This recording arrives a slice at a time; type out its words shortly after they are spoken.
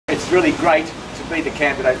It's really great to be the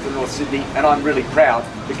candidate for North Sydney, and I'm really proud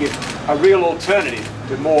to give a real alternative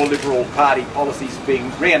to more Liberal Party policies being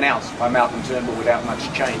re-announced by Malcolm Turnbull without much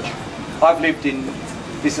change. I've lived in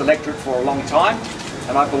this electorate for a long time,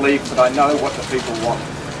 and I believe that I know what the people want.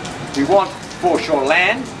 We want foreshore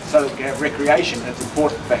land so that we can have recreation, and it's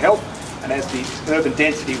important for health, and as the urban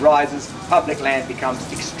density rises, public land becomes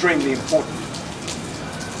extremely important.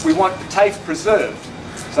 We want the TAFE preserved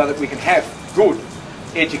so that we can have good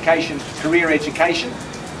education, career education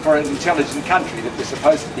for an intelligent country that we're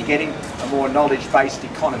supposed to be getting a more knowledge-based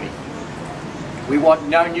economy. We want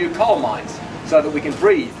no new coal mines so that we can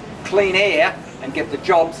breathe clean air and get the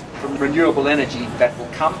jobs from renewable energy that will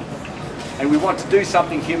come. And we want to do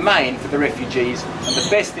something humane for the refugees, and the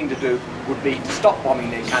best thing to do would be to stop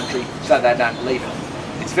bombing their country so they don't leave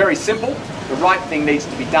it. It's very simple. The right thing needs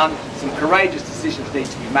to be done. Some courageous decisions need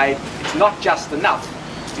to be made. It's not just enough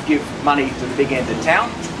to give money to the big end of town.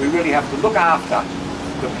 We really have to look after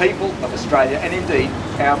the people of Australia and indeed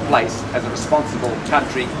our place as a responsible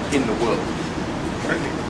country in the world.